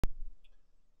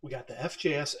We got the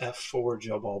FJS F4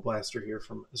 gel ball blaster here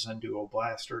from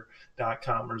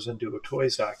ZHENDUOBLASTER.com or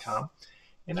ZHENDUOToys.com,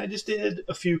 and I just did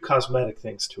a few cosmetic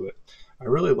things to it. I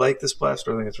really like this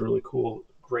blaster. I think it's a really cool,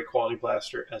 great quality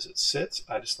blaster as it sits.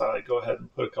 I just thought I'd go ahead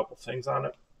and put a couple things on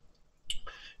it.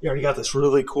 You already got this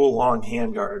really cool long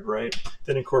handguard, right?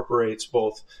 That incorporates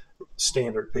both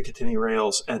standard Picatinny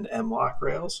rails and M-LOK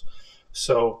rails.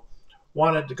 So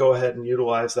wanted to go ahead and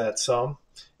utilize that some.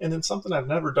 And then something I've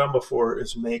never done before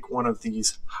is make one of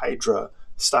these Hydra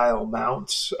style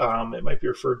mounts. It might be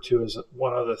referred to as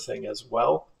one other thing as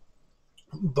well.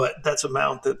 But that's a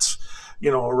mount that's,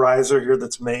 a riser here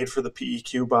that's made for the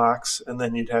PEQ box. And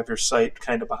then you'd have your sight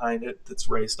kind of behind it that's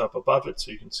raised up above it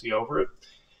so you can see over it.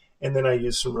 And then I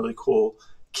use some really cool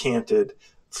canted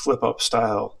flip-up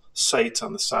style sights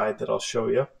on the side that I'll show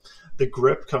you. The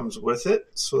grip comes with it,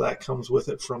 so that comes with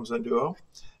it from ZHENDUO.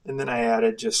 And then I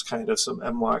added just kind of some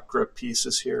M-LOK grip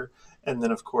pieces here. And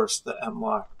then, of course, the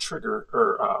M-LOK trigger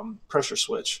or pressure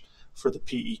switch for the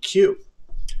PEQ.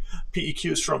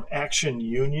 PEQ is from Action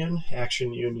Union.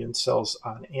 Action Union sells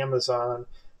on Amazon.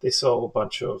 They sell a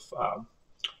bunch of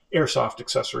airsoft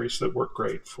accessories that work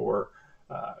great for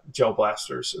gel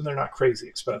blasters, and they're not crazy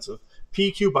expensive.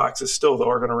 PEQ boxes still, though,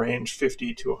 are going to range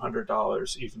 $50 to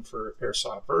 $100 even for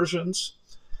airsoft versions.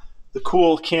 The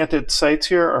cool canted sights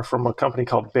here are from a company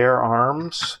called Bear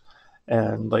Arms,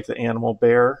 and like the animal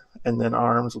bear, and then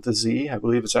arms with a Z. I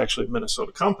believe it's actually a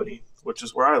Minnesota company, which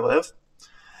is where I live.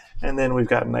 And then we've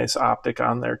got a nice optic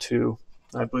on there too.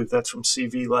 I believe that's from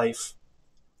CV Life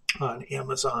on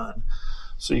Amazon.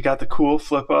 So you got the cool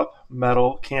flip-up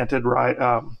metal canted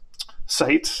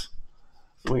sights.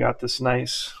 We got this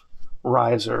nice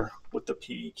riser with the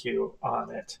PEQ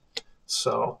on it.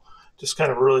 So just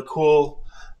kind of a really cool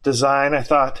design. I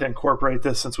thought to incorporate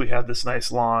this, since we had this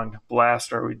nice long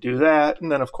blaster, we do that.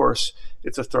 And then of course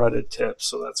it's a threaded tip,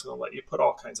 so that's going to let you put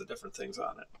all kinds of different things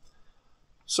on it.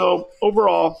 So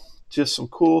overall, just some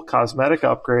cool cosmetic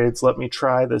upgrades. Let me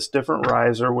try this different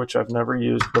riser, which I've never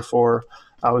used before.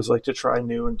 I always like to try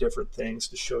new and different things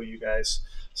to show you guys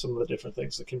some of the different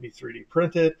things that can be 3D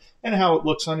printed and how it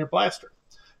looks on your blaster.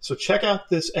 So check out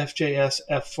this FJS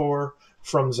F4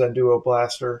 from ZHENDUO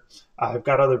Blaster. I've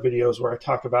got other videos where I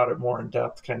talk about it more in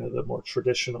depth, kind of the more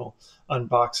traditional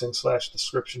unboxing /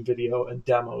 description video and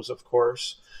demos, of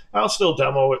course. I'll still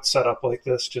demo it set up like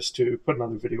this just to put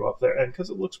another video up there, and because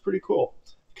it looks pretty cool.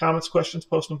 Comments, questions,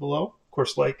 post them below. Of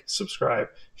course, like, subscribe,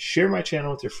 share my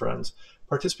channel with your friends,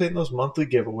 participate in those monthly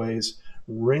giveaways,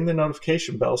 ring the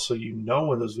notification bell so you know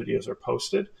when those videos are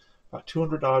posted. About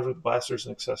 $200 with blasters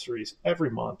and accessories every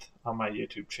month on my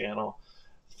YouTube channel.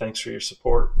 Thanks for your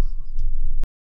support.